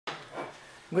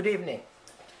Good evening.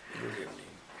 Good evening.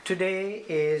 Today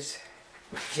is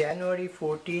January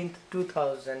 14th,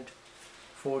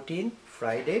 2014,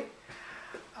 Friday.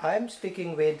 I am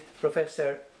speaking with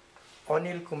Professor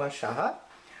Anil Kumar Saha.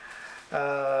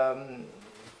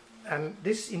 And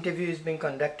this interview is being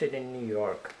conducted in New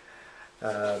York.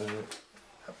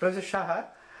 Professor Saha,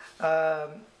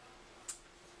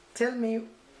 tell me,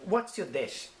 what's your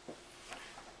desh?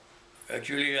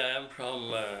 Actually, I am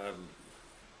from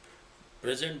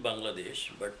present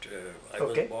Bangladesh, but I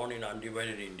Okay. was born in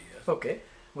undivided India. Okay,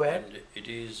 where? And it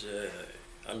is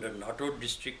under Natod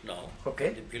district now, Okay.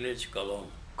 the village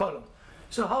Kalom. Column.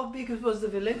 So how big was the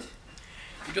village?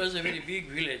 It was a very big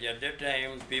village. At that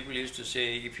time, people used to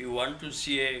say, if you want to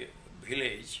see a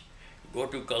village, go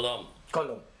to Kalom.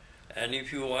 Column. And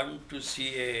if you want to see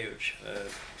a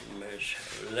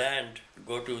land,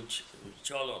 go to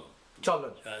Cholon.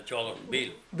 Cholon. Cholon,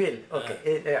 Bill. Bill.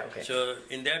 Okay. Yeah. Okay. So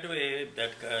in that way,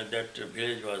 that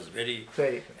village was very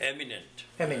eminent.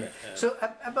 Eminent. So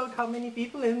about how many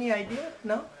people? Any idea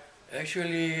now?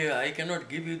 Actually, I cannot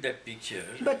give you that picture.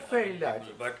 But very large.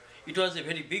 But it was a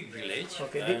very big village,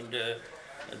 Okay, and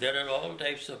there are all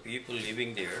types of people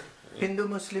living there. Hindu,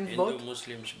 Muslims, both. Hindu,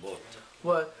 Muslims, both.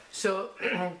 Well, so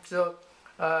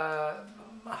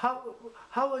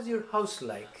how was your house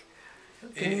like?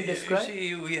 Can you describe? You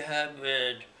see, we have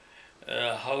a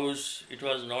house. It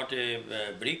was not a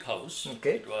brick house.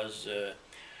 Okay. It was a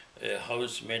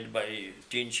house made by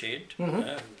tin shed.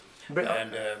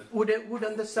 And wood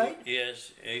on the side?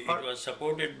 Yes, it was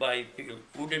supported by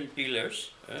wooden pillars.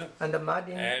 And the mud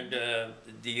in And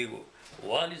the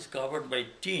wall is covered by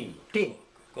tin. tin.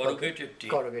 Corrugated tin.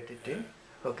 Corrugated tin.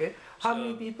 Okay. How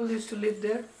many people used to live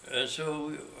there?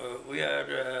 So we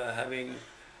are having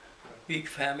big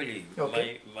family.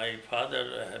 Okay. My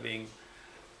father having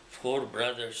 4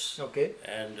 brothers. Okay.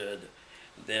 And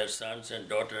their sons and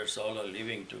daughters all are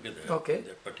living together Okay. in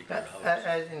that particular house.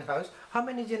 As in house. How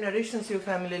many generations your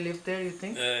family lived there, you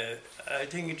think? I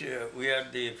think we are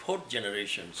the 4th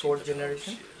generation. 4th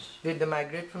generation? Yes. Did they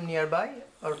migrate from nearby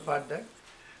or farther?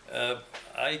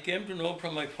 I came to know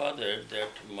from my father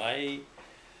that my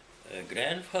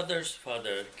grandfather's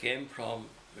father came from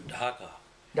Dhaka.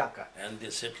 Dhaka. And they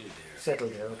settled there.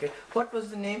 Settled there, okay. What was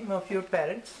the name of your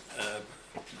parents?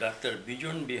 Dr.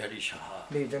 Bijon Bihari Saha.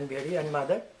 Bijan Bihari, and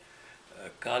mother?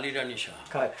 Kali Rani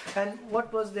Saha. And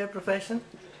what was their profession?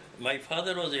 My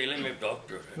father was a LMF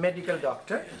doctor. Medical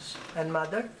doctor. Yes. And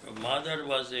mother? Mother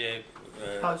was a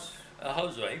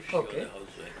housewife. She Okay. was a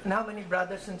housewife. And how many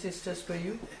brothers and sisters were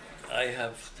you? I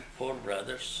have 4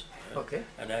 brothers. Okay.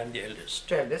 And I am the eldest.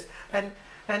 Eldest. And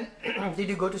did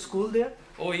you go to school there?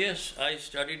 Oh yes, I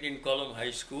studied in Colum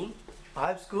High School.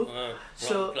 High school.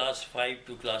 From class 5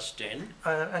 to class 10.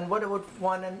 And what about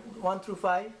 1 through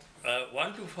 5?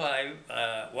 1 to 5,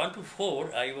 1 to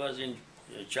 4, I was in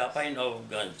Chapai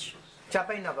Ganj.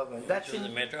 Chapai Navagan. That's Which was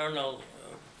in the maternal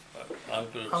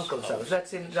uncle's house.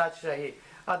 That's in Rajshahi.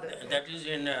 That is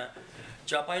in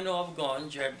Chapai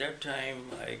Ganj. At that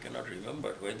time, I cannot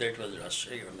remember whether it was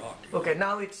Rajshahi or not. Okay,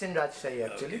 now it's in Rajshahi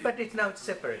actually, but now it's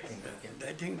separate.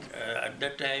 I think at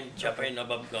that time, Chapai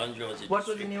Ganj was. What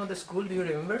was the name of the school? Do you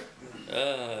remember?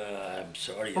 I'm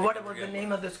sorry. What about the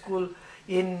name of the school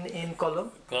in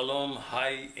Colum? Colum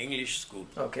High English School.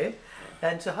 Okay.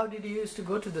 And so how did you used to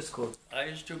go to the school? I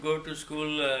used to go to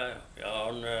school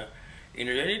in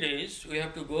rainy days. We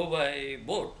have to go by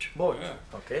boat. Boat.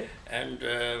 Okay. And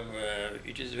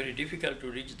it is very difficult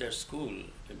to reach the school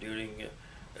during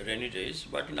rainy days.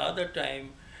 But in other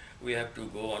time, we have to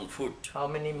go on foot. How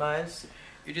many miles?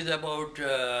 It is about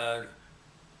 1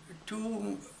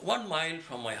 mile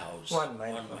from my house. 1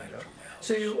 mile. 1 mile from my house.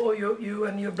 So you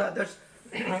and your brothers.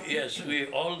 Yes, we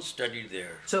all studied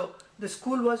there. So the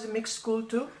school was a mixed school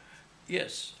too?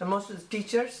 Yes. And most of the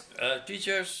teachers?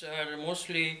 Teachers are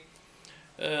mostly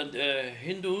the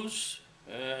Hindus.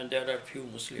 There are few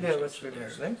Muslims. There was few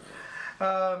Muslim.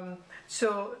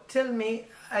 So tell me,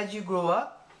 as you grow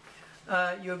up,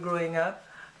 you're growing up,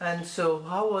 and so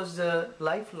how was the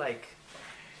life like?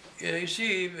 You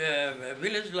see,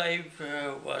 village life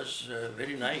was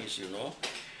very nice, you know.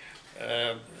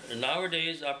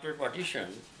 Nowadays, after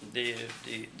partition, the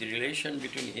relation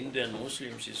between Hindu and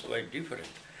Muslims is quite different.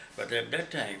 But at that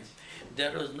time,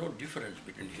 there was no difference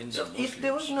between Hindu and Muslims. If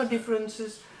there was no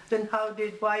differences, then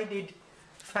why did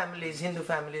families, Hindu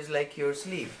families like yours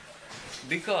leave?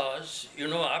 Because, you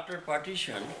know, after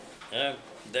partition,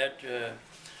 that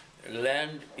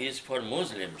land is for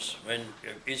Muslims when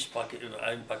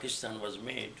Pakistan was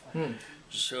made.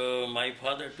 So my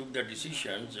father took the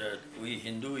decision that we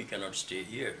Hindu, we cannot stay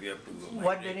here. We have to go.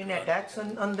 What, there any attacks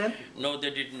on them? No,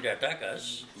 they didn't attack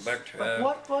us, but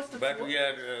what was the? but we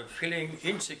are feeling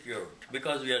insecure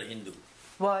because we are Hindu.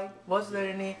 Why? Was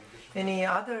there any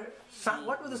other?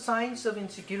 What were the signs of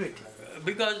insecurity?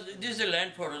 Because this is a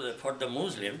land for the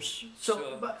Muslims.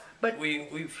 So but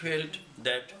we felt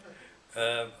that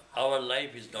our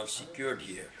life is not secured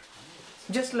here.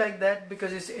 Just like that,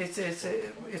 because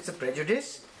it's a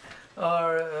prejudice,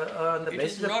 or on the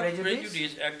basis of prejudice. It is not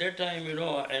prejudice. At that time, you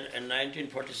know, in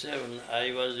 1947,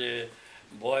 I was a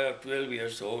boy of 12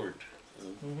 years old,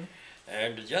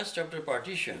 and just after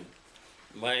partition,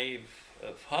 my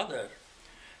father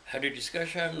had a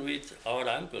discussion with our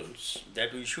uncles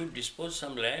that we should dispose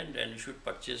some land and we should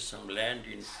purchase some land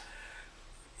in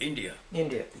India.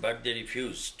 But they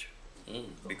refused.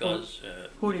 Because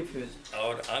who refused?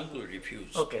 Our uncle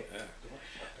refused. Okay.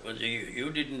 Because you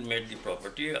didn't make the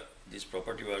property. This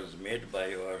property was made by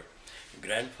your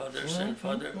grandfather and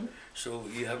father, so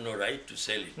you have no right to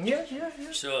sell it. Yeah.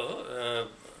 So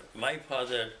my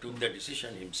father took the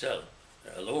decision himself,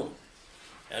 alone,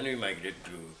 and we migrated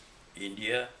to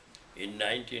India in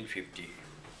 1950.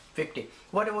 50.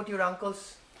 What about your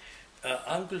uncles?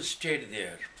 Uncles stayed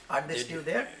there. Are they still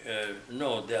there?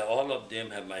 No, all of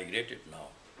them have migrated now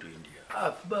to India.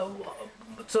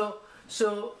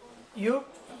 So your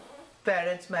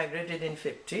parents migrated in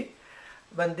 50,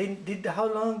 but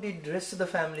how long did the rest of the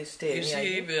family stay? You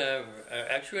see,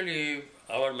 actually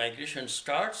our migration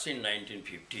starts in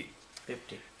 1950.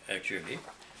 50. Actually,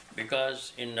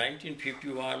 because in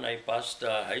 1951 I passed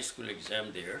the high school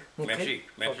exam there, metric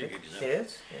exam.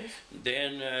 Yes.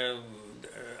 Then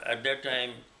at that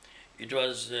time, it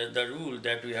was the rule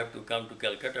that we have to come to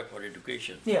Calcutta for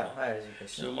education. Yeah, higher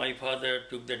education. So my father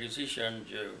took the decision,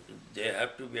 they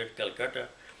have to be at Calcutta,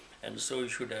 and so we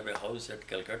should have a house at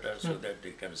Calcutta so that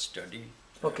they can study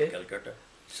at Calcutta.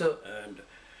 So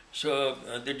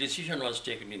the decision was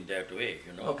taken in that way,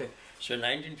 you know. Okay. So in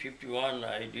 1951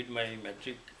 I did my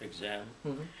metric exam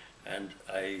and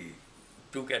I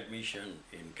took admission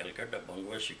in Calcutta,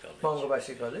 Bangladeshi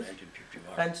College.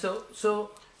 1951. And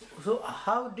so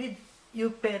how did your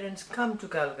parents come to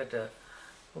Calcutta?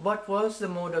 What was the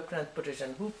mode of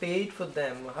transportation? Who paid for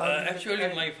them?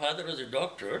 Actually, my father was a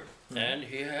doctor and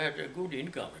he had a good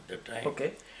income at that time.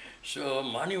 Okay. So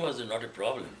money was not a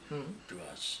problem to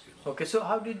us. You know. Okay. So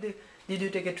how did you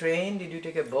take a train? Did you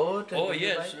take a boat? Oh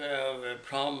yes,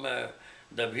 from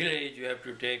the village you have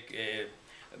to take a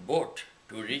boat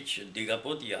to reach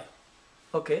Digapotia.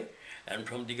 Okay. And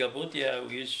from Digapotia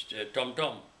we used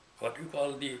tom-tom, what you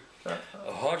call the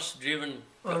horse-driven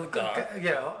car.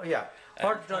 Yeah.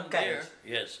 Horse-drawn carriage.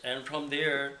 Yes, and from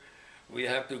there we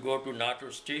have to go to Nato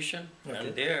station,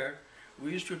 and there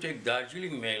we used to take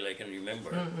Darjeeling mail, I can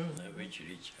remember, which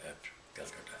reached at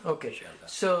Calcutta. Okay.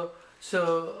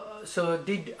 So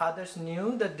did others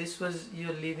knew that this was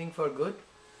you're leaving for good?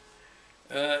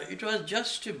 It was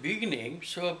just a beginning,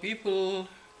 so people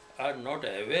are not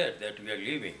aware that we are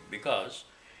leaving, because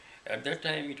at that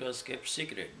time it was kept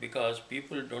secret, because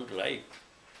people don't like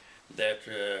that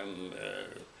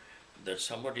that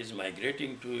somebody is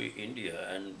migrating to India,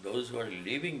 and those who are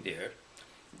living there,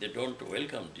 they don't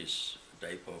welcome this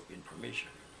type of information.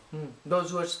 You know.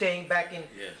 Those who are staying back in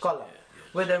Kollam,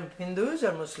 whether Hindus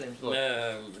or Muslims?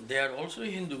 They are also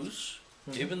Hindus.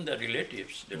 Even the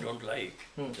relatives, they don't like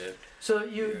that. So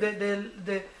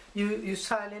you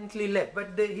silently left,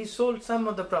 but he sold some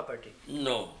of the property.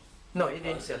 No, he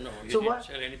didn't sell. No, he didn't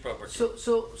sell any property.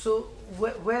 So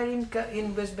where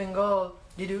in West Bengal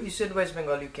did you said West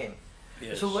Bengal you came?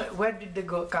 Yes. So where did they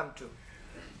come to?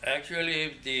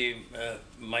 Actually,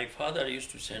 my father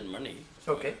used to send money.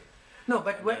 Okay. No,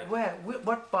 but where?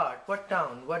 What part? What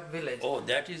town? What village? Oh,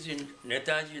 that is in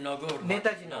Netaji Nagar.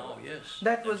 Netaji Nagar. Yes.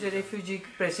 That was a refugee,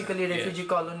 basically a refugee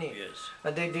colony.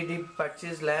 Yes. Did he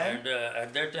purchase land? And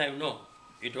at that time, no,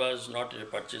 it was not a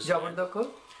purchase.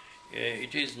 Jabardakul?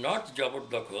 It is not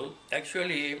Jabardakul.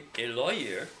 Actually, a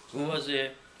lawyer who was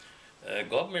a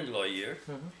government lawyer,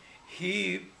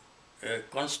 he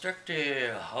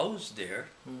constructed a house there,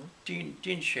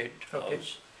 tin shed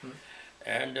house.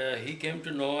 And he came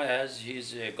to know, as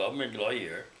he's a government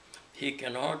lawyer, he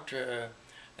cannot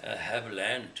have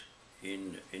land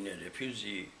in a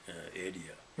refugee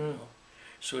area. You know?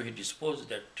 So he disposed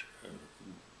that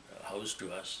house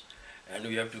to us, and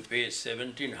we have to pay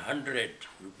 1,700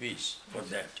 rupees for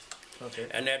that. Okay.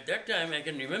 And at that time, I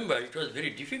can remember, it was very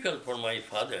difficult for my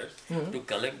father to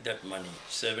collect that money,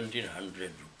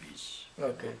 1,700 rupees.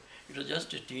 Okay. It was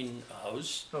just a tin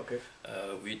house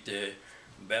with a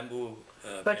bamboo.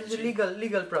 But it's a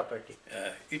legal property.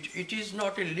 It is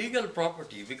not a legal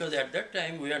property because at that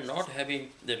time we are not having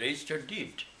the registered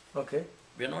deed. Okay.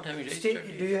 We are not having registered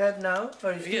deed. Do you have now?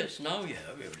 Or is yes, now we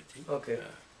have everything. Okay.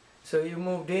 So you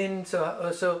moved in.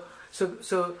 So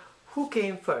who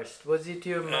came first? Was it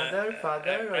your mother,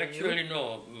 father, or actually, you?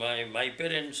 no. My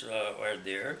parents were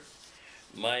there.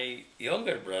 My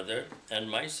younger brother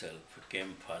and myself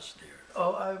came first there.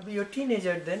 Oh, you're a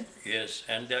teenager then? Yes,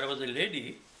 and there was a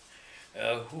lady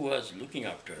who was looking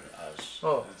after us.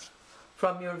 Oh,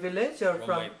 from your village or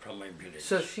from my village.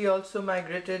 So she also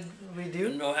migrated with you?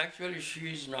 No, actually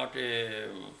she is not a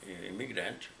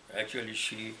immigrant. Actually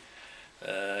she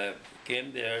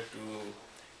came there to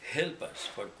help us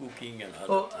for cooking and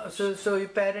other things. So your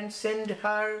parents send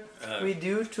her with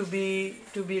you to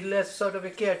be less sort of a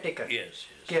caretaker? Yes,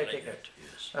 caretaker. Like that,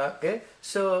 yes. Okay,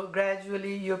 so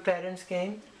gradually your parents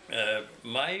came?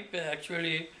 My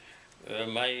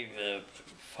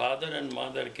father and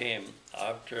mother came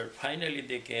after, finally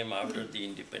they came after the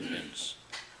independence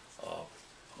of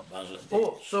Bangladesh.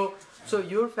 Oh, so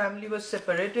your family was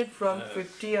separated from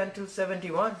 50 until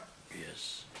 71?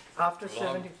 Yes. After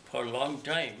 70? For a long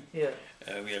time,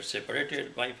 we are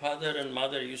separated. My father and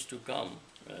mother used to come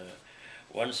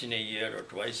once in a year or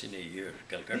twice in a year,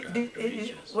 Calcutta.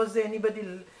 Was there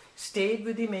anybody stayed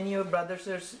with him, any of your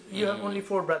brothers? You have only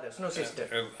 4 brothers, no sister?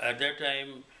 At that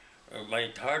time, my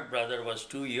third brother was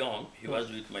too young. He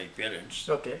was with my parents.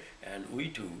 Okay. And we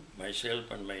two, myself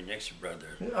and my next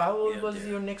brother. How old was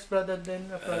your next brother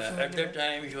then, approximately? At that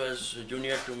time, he was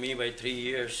junior to me by 3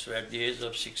 years. So at the age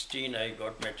of 16, I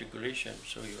got matriculation.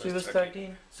 So he was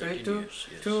 13. So 13 years,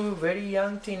 yes. Two very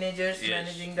young teenagers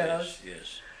managing the house.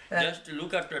 Yes. Just to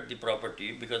look after the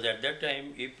property, because at that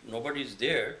time, if nobody is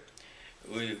there,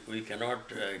 we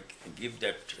cannot give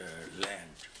that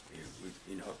land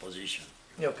in our possession.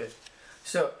 Okay,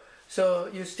 so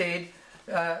you stayed.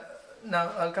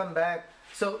 Now I'll come back.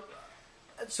 So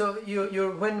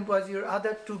when was your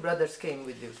other 2 brothers came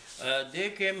with you? They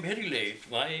came very late.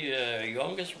 My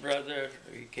youngest brother,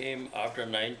 he came after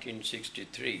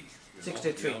 1963.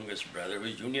 63. Youngest brother, who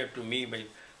is junior to me by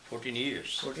 14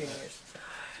 years. 14 years.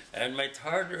 And my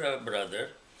third brother,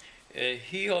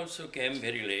 he also came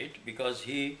very late because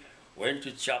he went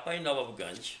to Chapai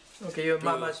Nawabganj. Okay, your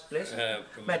mama's place,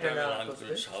 maternal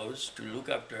uncle's house, to look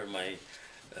after my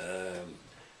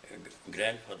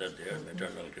grandfather there,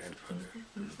 maternal grandfather.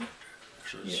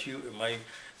 So my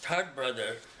third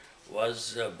brother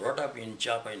was brought up in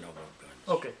Chapai Nawabganj.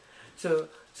 Okay, so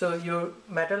your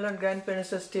maternal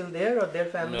grandparents are still there, or their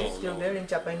family is still there in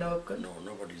Chapai Nawabganj? No,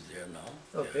 nobody's there now.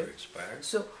 Okay. They have expired.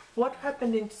 So what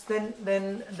happened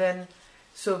then?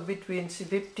 So between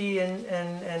 50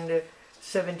 and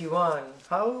 71,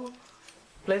 how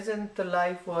pleasant the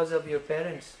life was of your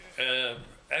parents?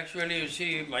 Actually, you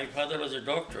see, my father was a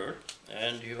doctor,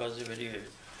 and he was a very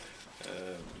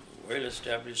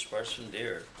well-established person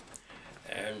there,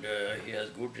 and he has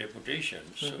good reputation,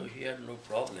 so he had no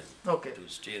problem to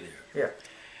stay there. Yeah.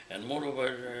 And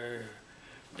moreover,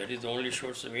 that is the only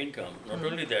source of income. Not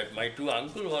only that, my 2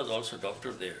 uncle was also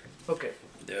doctor there. Okay.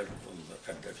 There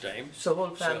at that time. So whole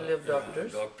family of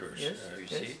doctors. Doctors, yes, you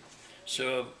see.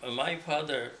 So my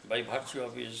father, by virtue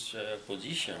of his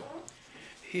position,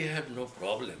 he had no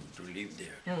problem to live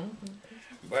there.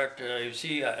 But you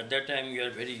see, at that time we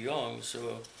are very young,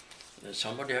 so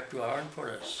somebody had to earn for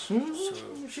us. So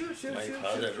my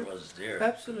father was there.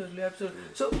 Absolutely.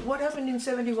 So what happened in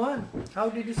 71? How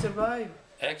did you survive?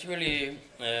 Actually,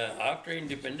 after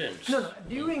independence. No,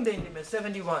 during the independence,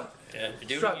 71.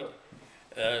 Struggle.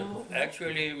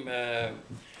 Actually,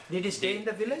 did you stay in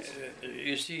the village?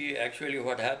 You see, actually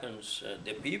what happens,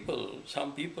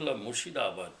 some people of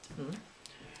Murshidabad,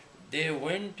 they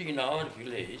went in our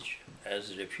village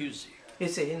as refugees.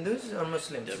 Is it Hindus or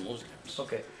Muslims? They're Muslims.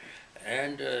 Okay.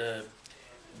 And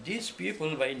these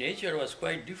people by nature was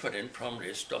quite different from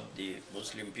rest of the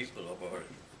Muslim people of our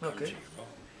country, you know.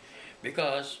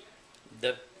 Because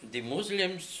the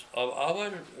Muslims of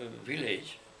our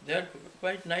village, they are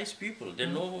quite nice people. They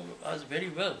know us very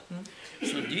well.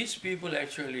 So these people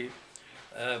actually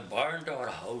burned our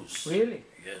house. Really?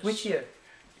 Yes. Which year?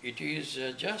 It is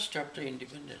just after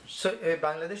independence. So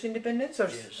Bangladesh independence, or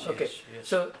yes? Okay. Yes.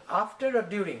 So after or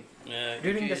during?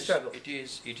 During the struggle. It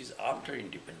is after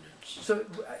independence. So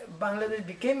Bangladesh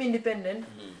became independent,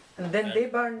 and then they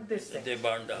burned this thing. They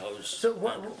burned the house. So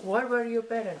what were your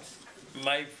parents?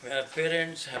 My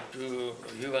parents have to.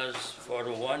 He was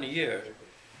for 1 year.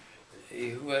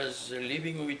 He was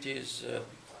living with his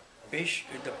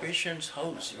the patient's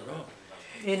house, you know.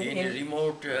 in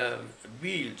remote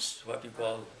fields, what you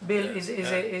call Bill is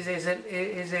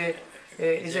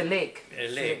a lake. A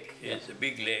lake. It's a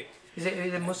big lake. Is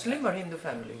it a Muslim or Hindu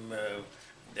family?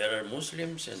 There are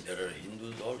Muslims and there are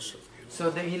Hindus also.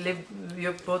 So he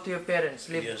lived. Both your parents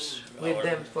lived with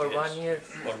them for 1 year.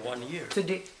 For 1 year. So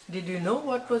did you know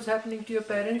what was happening to your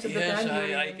parents at the time?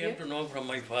 Yes, I came to know from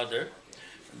my father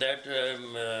that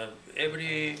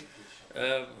every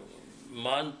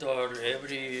month or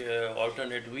every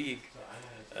alternate week,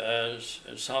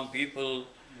 some people,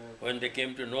 when they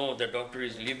came to know the doctor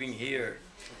is living here,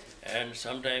 and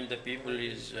sometimes the people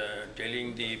is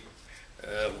telling the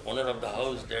owner of the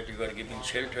house that you are giving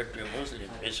shelter to a Muslim,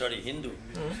 Hindu,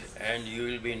 and you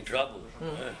will be in trouble.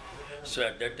 So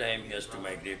at that time he has to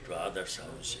migrate to others'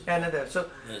 house. Another.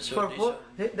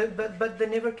 But they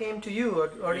never came to you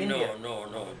or India?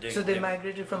 No. So they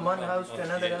migrated from one house to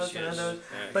another house to another house.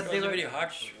 But it was a very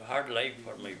hard life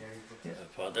for my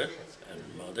father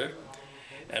and mother.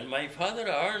 And my father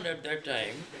earned at that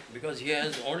time, because he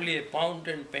has only a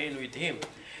fountain pen with him,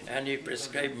 and he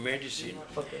prescribed medicine.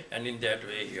 Okay. And in that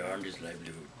way he earned his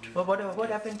livelihood. Well, what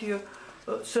happened to you?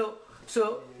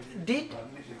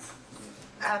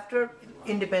 After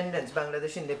independence,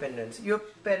 Bangladesh independence, your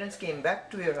parents came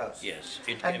back to your house? Yes,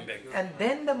 came back. And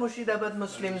then the Murshidabad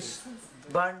Muslims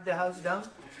burned the house down?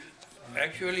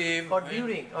 Actually... Or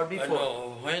during, or before?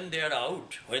 No, when they are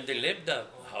out, when they left the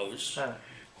house,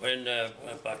 when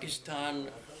Pakistan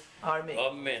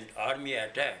army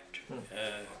attacked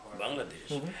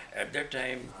Bangladesh, at that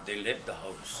time they left the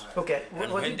house. Okay.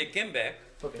 And when they came back,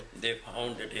 they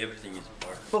found that everything is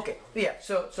burned. Okay. Yeah.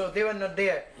 So they were not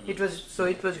there. It was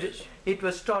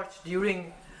torched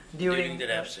during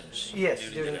their absence. Yes,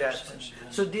 during their absence.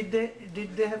 Yes. So did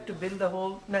they have to build the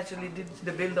whole? Naturally, did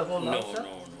they build the whole house?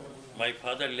 No. My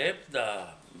father left the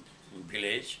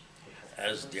village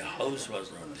as the house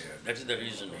was not there. That is the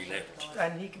reason he left.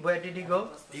 And where did he go?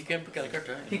 He came to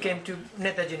Calcutta. He came to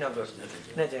Netaji Nagar.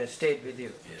 Netaji stayed with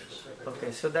you. Yes.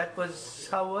 Okay, so that was,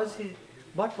 how was he?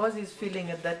 What was his feeling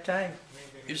at that time?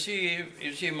 You see,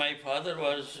 my father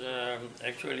was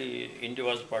actually, India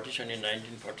was partitioned in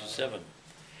 1947,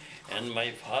 and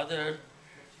my father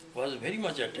was very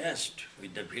much attached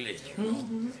with the village.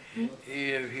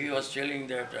 He was telling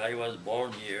that I was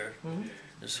born here.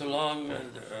 So long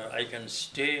I can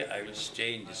stay, I will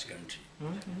stay in this country.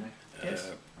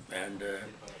 Yes. And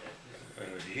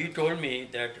he told me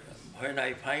that when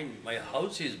I find my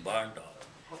house is burnt up,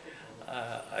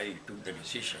 I took the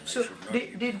decision. So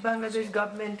did Bangladesh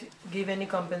government give any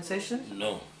compensation?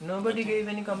 No. Nobody gave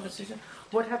any compensation?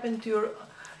 What happened to your,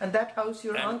 and that house,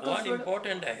 your uncles one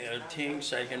important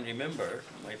things I can remember,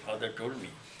 my father told me,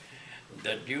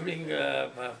 that during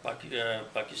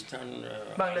Pakistan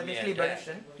Bangladesh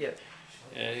liberation,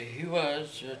 he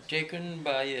was taken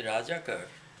by a Rajakar,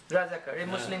 a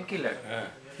Muslim killer.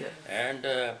 And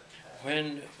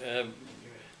when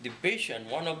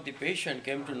one of the patient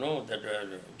came to know that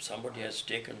somebody has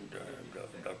taken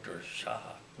Dr.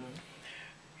 Saha,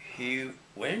 he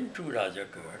went to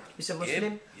Rajakar. He's a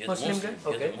Muslim? Muslim guy?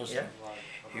 Okay. Yes, Muslim.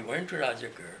 He went to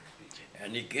Rajakar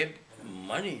and he gave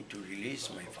money to release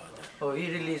my father. Oh,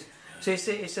 he released. So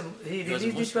he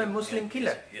released it by Muslim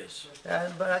killer? Yes.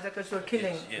 But Rajakars were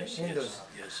killing Hindus.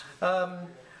 Yes.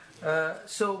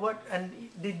 So what, and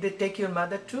did they take your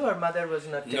mother too, or mother was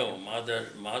not taken? No,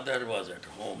 mother was at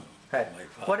home. Right. My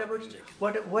father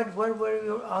What about, what were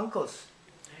your uncles?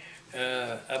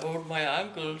 About my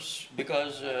uncles,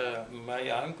 because my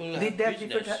uncle Did they have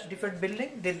business. different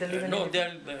building? Did they live in no, they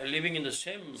are living in the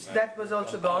same that was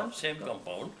also compound, gone? Same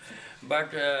compound.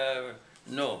 But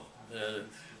no,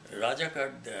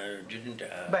 Rajakar didn't.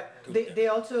 But they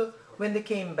also, when they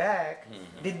came back,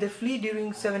 did they flee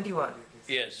during 71?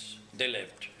 Yes, they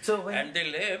left. So and they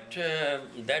left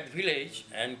that village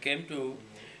and came to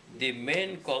the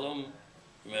main column,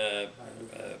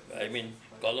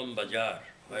 column Bazaar,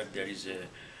 where there is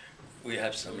we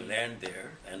have some land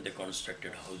there, and they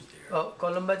constructed house there. Oh,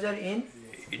 Column Bazaar in?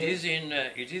 It is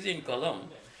in Column.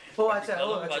 Oh,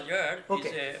 Column Bazaar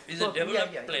is a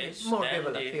developed place. More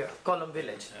developed, Column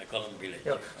village. Column village.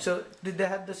 Yeah. So, did they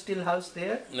have the still house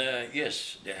there?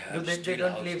 Yes, they have they still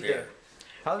don't house live there.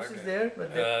 House is there?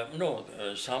 But no,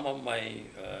 some of my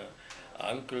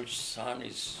uncle's son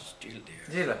is still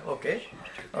there. Zila, okay.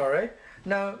 All right.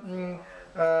 Now,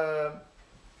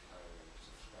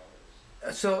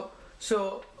 so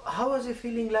how was it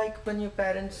feeling like when your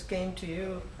parents came to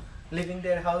you, leaving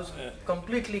their house,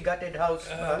 completely gutted house?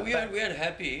 We are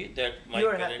happy that my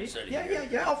parents are here.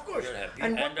 Yeah, of course. We are happy.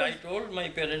 And I told my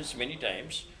parents many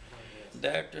times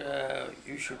that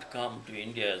you should come to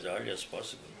India as early as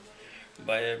possible.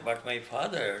 But my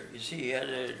father, you see, he had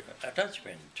an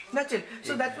attachment. Naturally.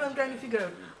 So that's what I'm trying to figure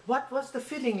out. What was the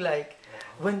feeling like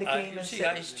when they came and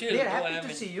said, they're happy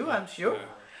to see you, I'm sure.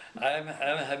 I'm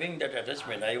having that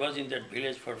attachment. I was in that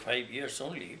village for 5 years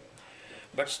only,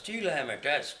 but still I am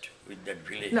attached with that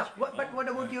village. Now, but what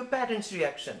about your parents'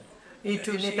 reaction to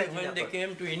Netaji? When they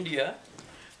came to India,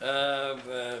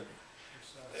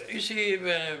 you see,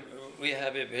 we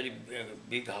have a very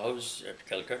big house at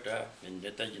Calcutta in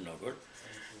Netaji Nagar.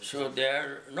 So they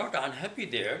are not unhappy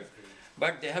there,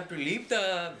 but they have to leave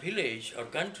the village or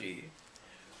country.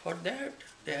 For that,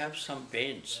 they have some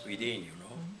pains within, you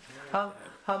know. How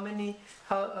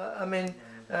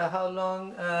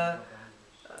long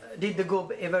did they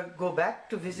ever go back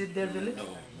to visit their village?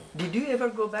 No. Did you ever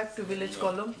go back to village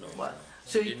Kollam? No.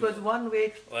 So it was one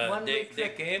way. They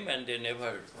came and they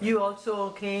never. You also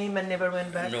came and never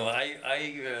went back? No,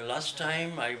 last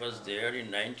time I was there in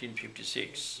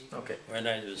 1956. Okay. When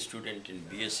I was a student in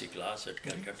BSc class at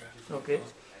Calcutta. Okay.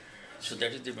 So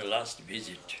that is my last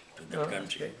visit to that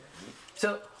country. Okay.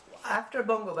 So after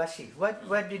Bongobashi,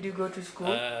 where did you go to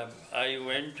school? I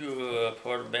went to,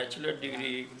 for bachelor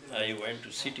degree, I went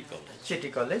to City College. City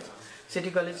College? City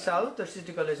College South or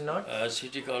City College North?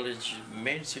 City College,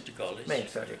 main City College. Main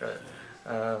City College.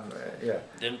 Yeah.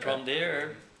 Then from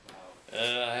there,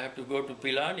 I have to go to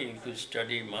Pilani to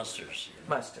study masters.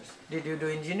 Masters. Did you do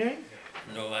engineering?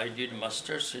 No, I did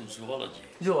masters in zoology.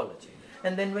 Zoology.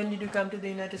 And then when did you come to the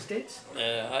United States?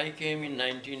 I came in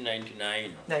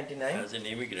 1999. 99? As an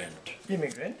immigrant.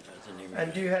 Immigrant.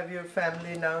 And do you have your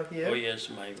family now here? Oh yes,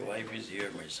 my wife is here,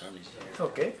 my son is here.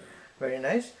 Okay, very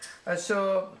nice.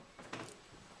 So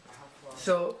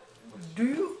do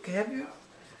you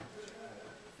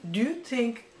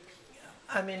think,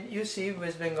 I mean, you see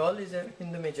West Bengal is a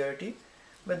Hindu majority,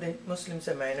 but the Muslims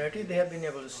are minority, they have been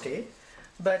able to stay.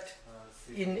 But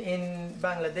in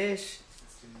Bangladesh,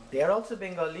 they are also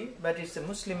Bengali, but it's a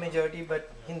Muslim majority,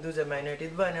 but Hindus are minority.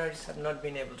 The minorities have not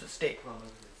been able to stay.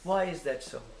 Why is that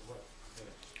so?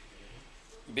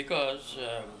 Because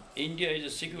India is a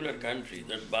secular country,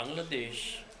 that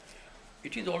Bangladesh,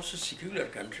 it is also a secular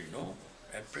country, no,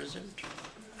 at present.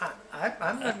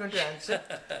 I'm not going to answer.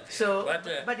 So,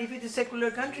 but if it is a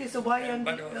secular country, so why?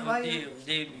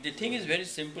 The thing is very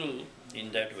simple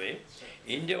in that way.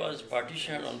 India was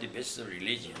partitioned on the basis of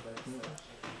religion.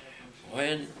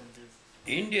 When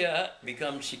India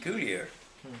becomes secular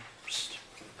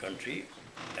country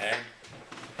and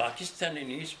Pakistan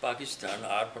and East Pakistan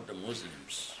are for the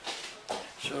Muslims.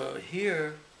 So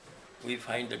here we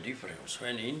find the difference.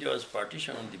 When India was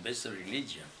partitioned on the basis of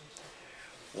religion,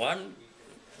 one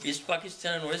East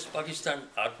Pakistan and West Pakistan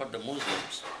are for the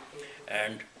Muslims,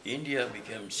 and India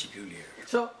became secular.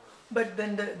 So, but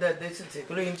then this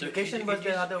secular implication was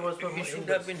the other was for Muslims. It should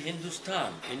have been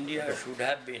Hindustan. India should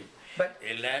have been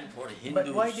a land for Hindus.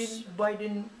 But why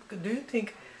didn't? Do you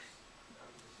think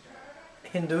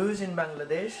Hindus in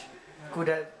Bangladesh could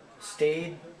have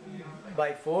stayed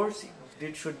by force?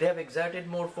 Should they have exerted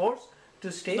more force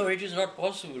to stay? No, it is not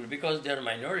possible because they are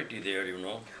minority there, you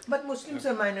know. But Muslims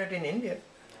are minority in India.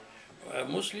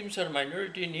 Muslims are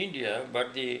minority in India,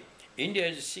 but India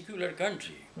is a secular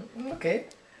country. Okay.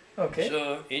 Okay.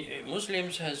 So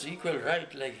Muslims has equal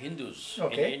right like Hindus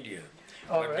in India.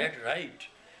 All but right. that right,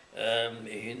 a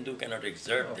Hindu cannot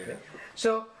exert there.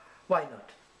 So why not?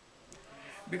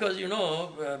 Because you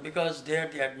know, because they are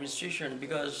the administration.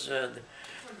 Because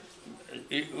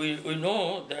we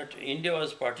know that India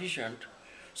was partitioned,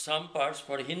 some parts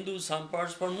for Hindus, some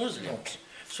parts for Muslims. Okay.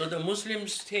 So the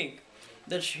Muslims think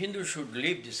that Hindus should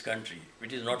leave this country,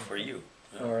 which is not for you.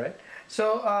 All right.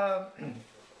 So,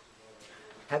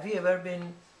 have you ever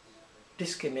been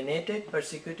discriminated,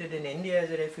 persecuted in India as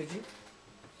a refugee?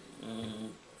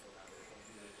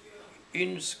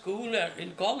 In school and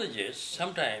in colleges,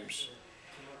 sometimes.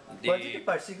 Was it a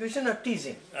persecution or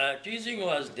teasing? Teasing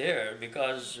was there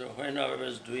because when I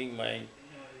was doing my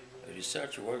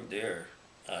research work there,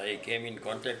 I came in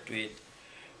contact with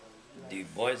the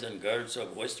boys and girls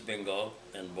of West Bengal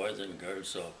and boys and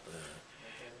girls of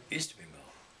East Bengal.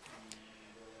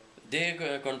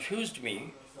 They confused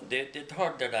me. They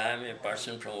thought that I am a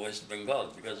person from West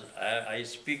Bengal because I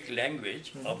speak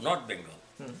language of North Bengal.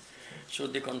 So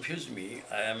they confused me.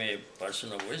 I am a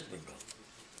person of West Bengal.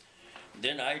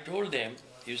 Then I told them,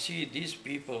 you see, these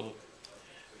people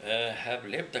have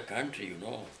left the country, you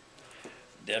know.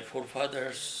 Their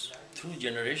forefathers, through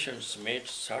generations, made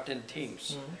certain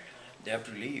things. They have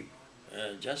to leave.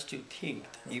 Just to think,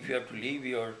 if you have to leave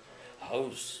your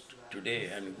house today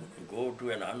and go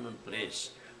to an unknown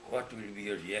place, what will be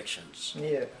your reactions?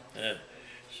 Yeah.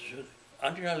 So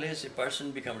until unless a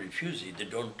person becomes refugee, they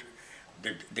don't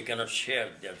they cannot share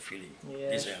their feeling.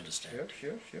 Yes, This I understand.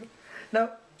 sure.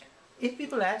 Now, if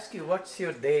people ask you, what's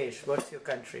your desh, what's your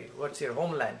country, what's your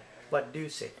homeland, what do you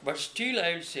say? But still,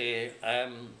 I will say I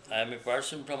am a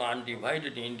person from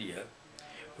undivided India,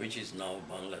 which is now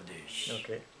Bangladesh.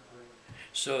 Okay.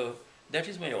 So that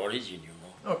is my origin, you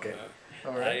know. Okay.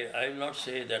 All right. I will not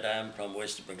say that I am from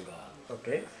West Bengal.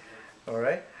 Okay. All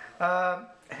right.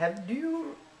 Have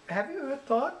you ever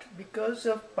thought, because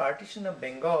of partition of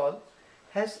Bengal,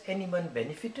 has anyone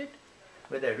benefited,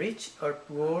 whether rich or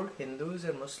poor, Hindus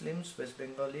or Muslims, West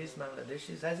Bengalis,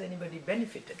 Bangladeshis? Has anybody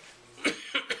benefited?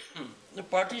 The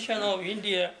partition of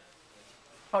India,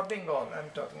 Or Bengal, I'm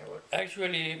talking about.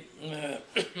 actually,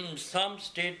 some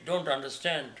states don't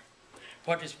understand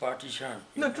what is partition.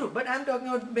 No, true, but I'm talking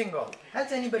about Bengal.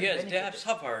 Has anybody Yes, benefited? they have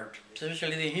suffered,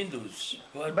 especially the Hindus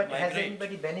who are But has migrate.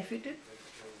 anybody benefited?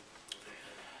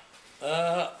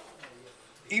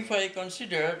 If I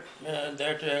consider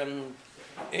that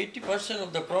 80%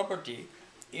 of the property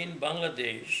in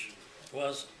Bangladesh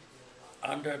was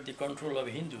under the control of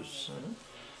Hindus.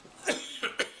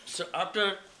 So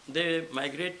after they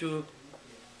migrate to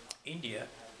India,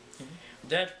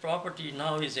 that property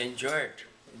now is enjoyed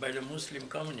by the Muslim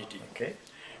community. Okay.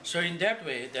 So in that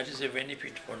way, that is a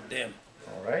benefit for them.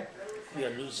 All right. We are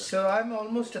losers. So I'm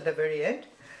almost at the very end.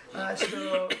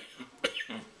 So,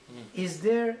 is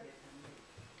there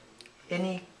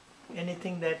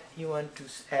anything that you want to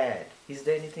add? Is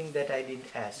there anything that I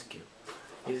didn't ask you?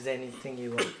 Is there anything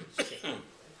you want to say?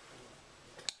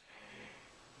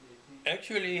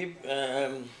 Actually,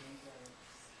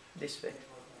 This way.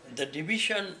 the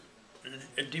division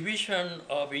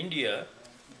of India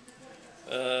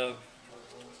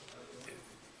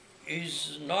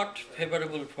is not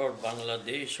favorable for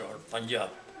Bangladesh or Punjab.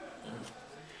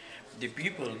 The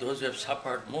people, those who have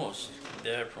suffered most,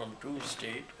 they are from two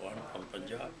states, one from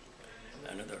Punjab,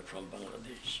 another from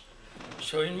Bangladesh.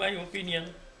 So in my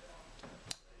opinion,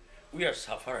 we are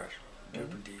sufferers due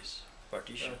to this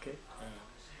partition. Okay.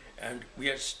 And we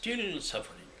are still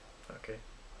suffering. Okay.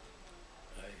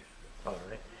 All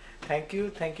right. Thank you,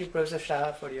 Professor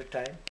Shah, for your time.